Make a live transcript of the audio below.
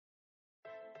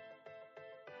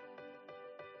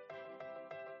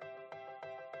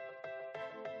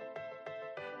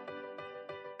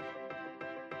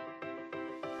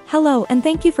Hello and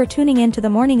thank you for tuning in to the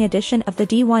morning edition of the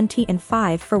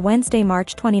D1.ticker for Wednesday,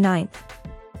 March 29th.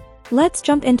 Let's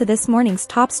jump into this morning's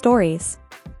top stories.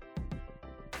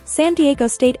 San Diego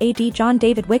State AD John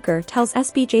David Wicker tells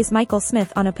SBJ's Michael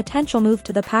Smith on a potential move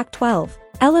to the Pac-12.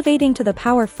 Elevating to the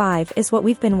Power 5 is what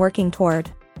we've been working toward.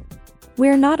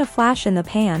 We're not a flash in the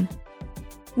pan.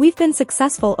 We've been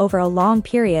successful over a long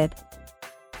period.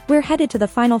 We're headed to the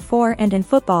Final Four, and in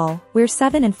football, we're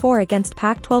 7-4 against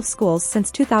Pac-12 schools since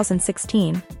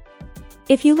 2016.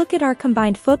 If you look at our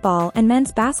combined football and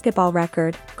men's basketball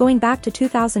record, going back to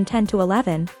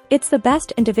 2010-11, it's the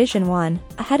best in Division I,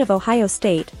 ahead of Ohio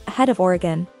State, ahead of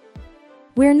Oregon.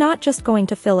 We're not just going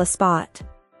to fill a spot.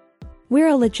 We're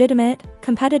a legitimate,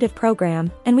 competitive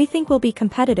program, and we think we'll be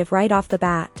competitive right off the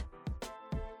bat.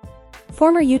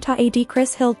 Former Utah AD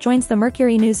Chris Hill joins the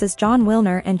Mercury News' John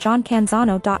Wilner and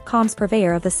JohnCanzano.com's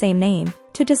purveyor of the same name,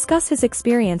 to discuss his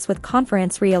experience with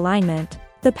conference realignment,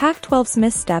 the Pac-12's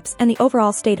missteps and the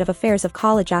overall state of affairs of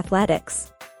college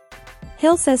athletics.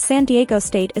 Hill says San Diego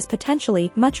State is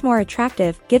potentially much more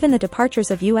attractive given the departures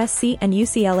of USC and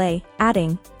UCLA,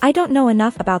 adding, "I don't know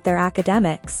enough about their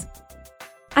academics.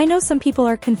 I know some people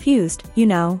are confused,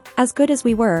 as good as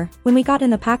we were, when we got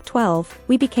in the Pac-12,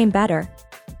 we became better.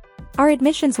 Our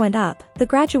admissions went up, the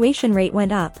graduation rate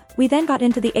went up, we then got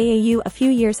into the AAU a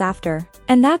few years after,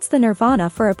 and that's the nirvana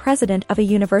for a president of a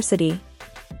university."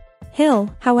 Hill,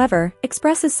 however,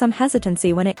 expresses some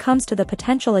hesitancy when it comes to the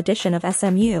potential addition of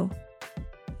SMU.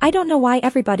 "I don't know why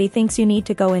everybody thinks you need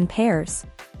to go in pairs.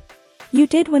 You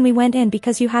did when we went in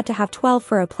because you had to have 12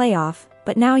 for a playoff,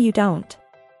 but now you don't.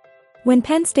 When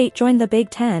Penn State joined the Big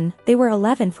Ten, they were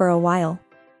 11 for a while."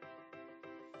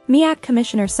 MEAC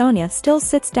Commissioner Sonia still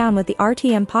sits down with the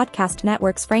RTM Podcast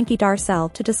Network's Frankie Darcell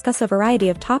to discuss a variety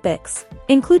of topics,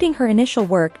 including her initial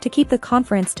work to keep the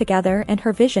conference together and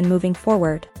her vision moving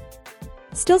forward.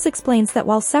 Stills explains that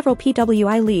while several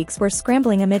PWI leagues were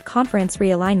scrambling amid conference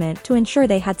realignment to ensure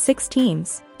they had 6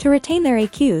 teams to retain their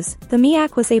AQs, the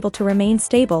MEAC was able to remain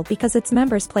stable because its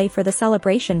members play for the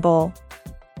Celebration Bowl.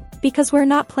 "Because we're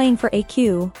not playing for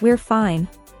AQ, we're fine.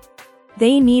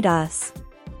 They need us.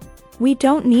 We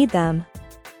don't need them."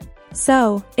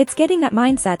 So, it's getting that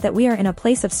mindset that we are in a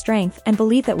place of strength and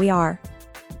believe that we are.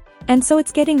 And so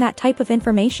it's getting that type of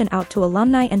information out to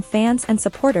alumni and fans and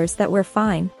supporters that we're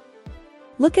fine.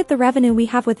 "Look at the revenue we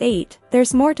have with 8,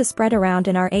 there's more to spread around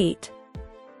in our 8.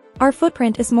 Our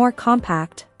footprint is more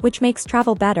compact, which makes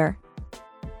travel better."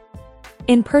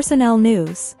 In personnel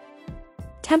news,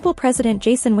 Temple President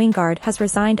Jason Wingard has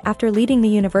resigned after leading the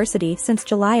university since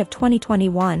July of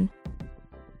 2021.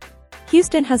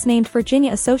 Houston has named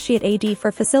Virginia Associate AD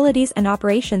for Facilities and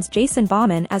Operations Jason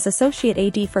Bauman as Associate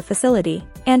AD for Facility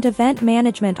and Event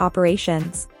Management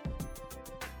Operations.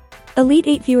 Elite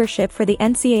 8 viewership for the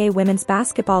NCAA Women's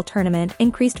Basketball Tournament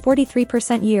increased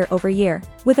 43% year-over-year,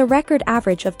 with a record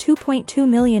average of 2.2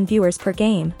 million viewers per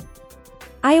game.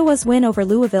 Iowa's win over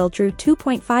Louisville drew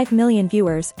 2.5 million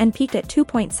viewers and peaked at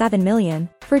 2.7 million,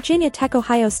 Virginia Tech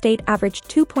Ohio State averaged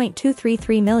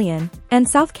 2.233 million, and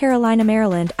South Carolina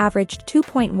Maryland averaged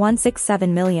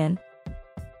 2.167 million.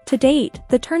 To date,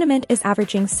 the tournament is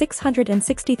averaging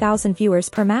 660,000 viewers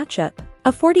per matchup,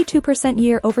 a 42%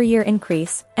 year-over-year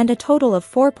increase, and a total of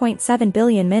 4.7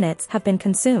 billion minutes have been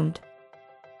consumed.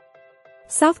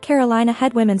 South Carolina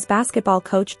head women's basketball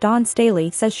coach Dawn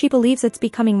Staley says she believes it's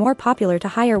becoming more popular to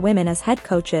hire women as head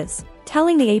coaches,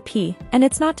 telling the AP, "And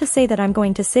it's not to say that I'm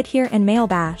going to sit here and male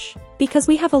bash, because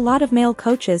we have a lot of male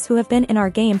coaches who have been in our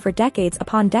game for decades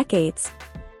upon decades.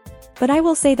 But I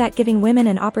will say that giving women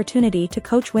an opportunity to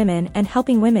coach women and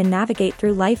helping women navigate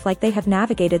through life like they have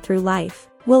navigated through life,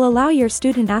 will allow your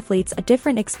student athletes a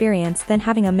different experience than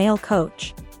having a male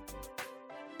coach."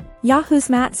 Yahoo's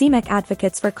Matt Zemek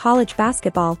advocates for college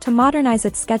basketball to modernize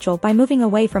its schedule by moving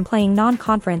away from playing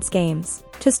non-conference games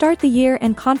to start the year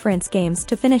and conference games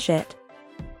to finish it.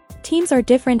 Teams are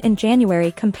different in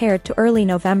January compared to early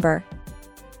November.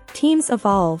 Teams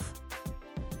evolve.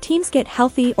 Teams get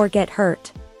healthy or get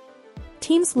hurt.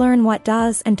 Teams learn what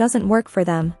does and doesn't work for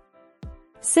them.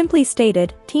 Simply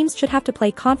stated, teams should have to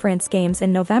play conference games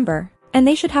in November, and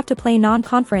they should have to play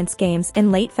non-conference games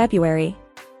in late February.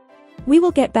 We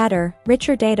will get better,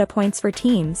 richer data points for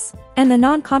teams, and the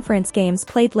non-conference games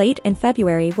played late in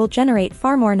February will generate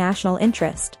far more national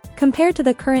interest, compared to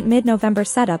the current mid-November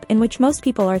setup in which most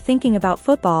people are thinking about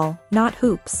football, not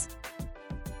hoops.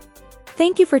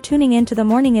 Thank you for tuning in to the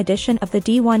morning edition of the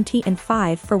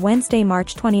D1.ticker for Wednesday,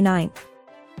 March 29th.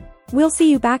 We'll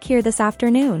see you back here this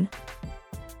afternoon.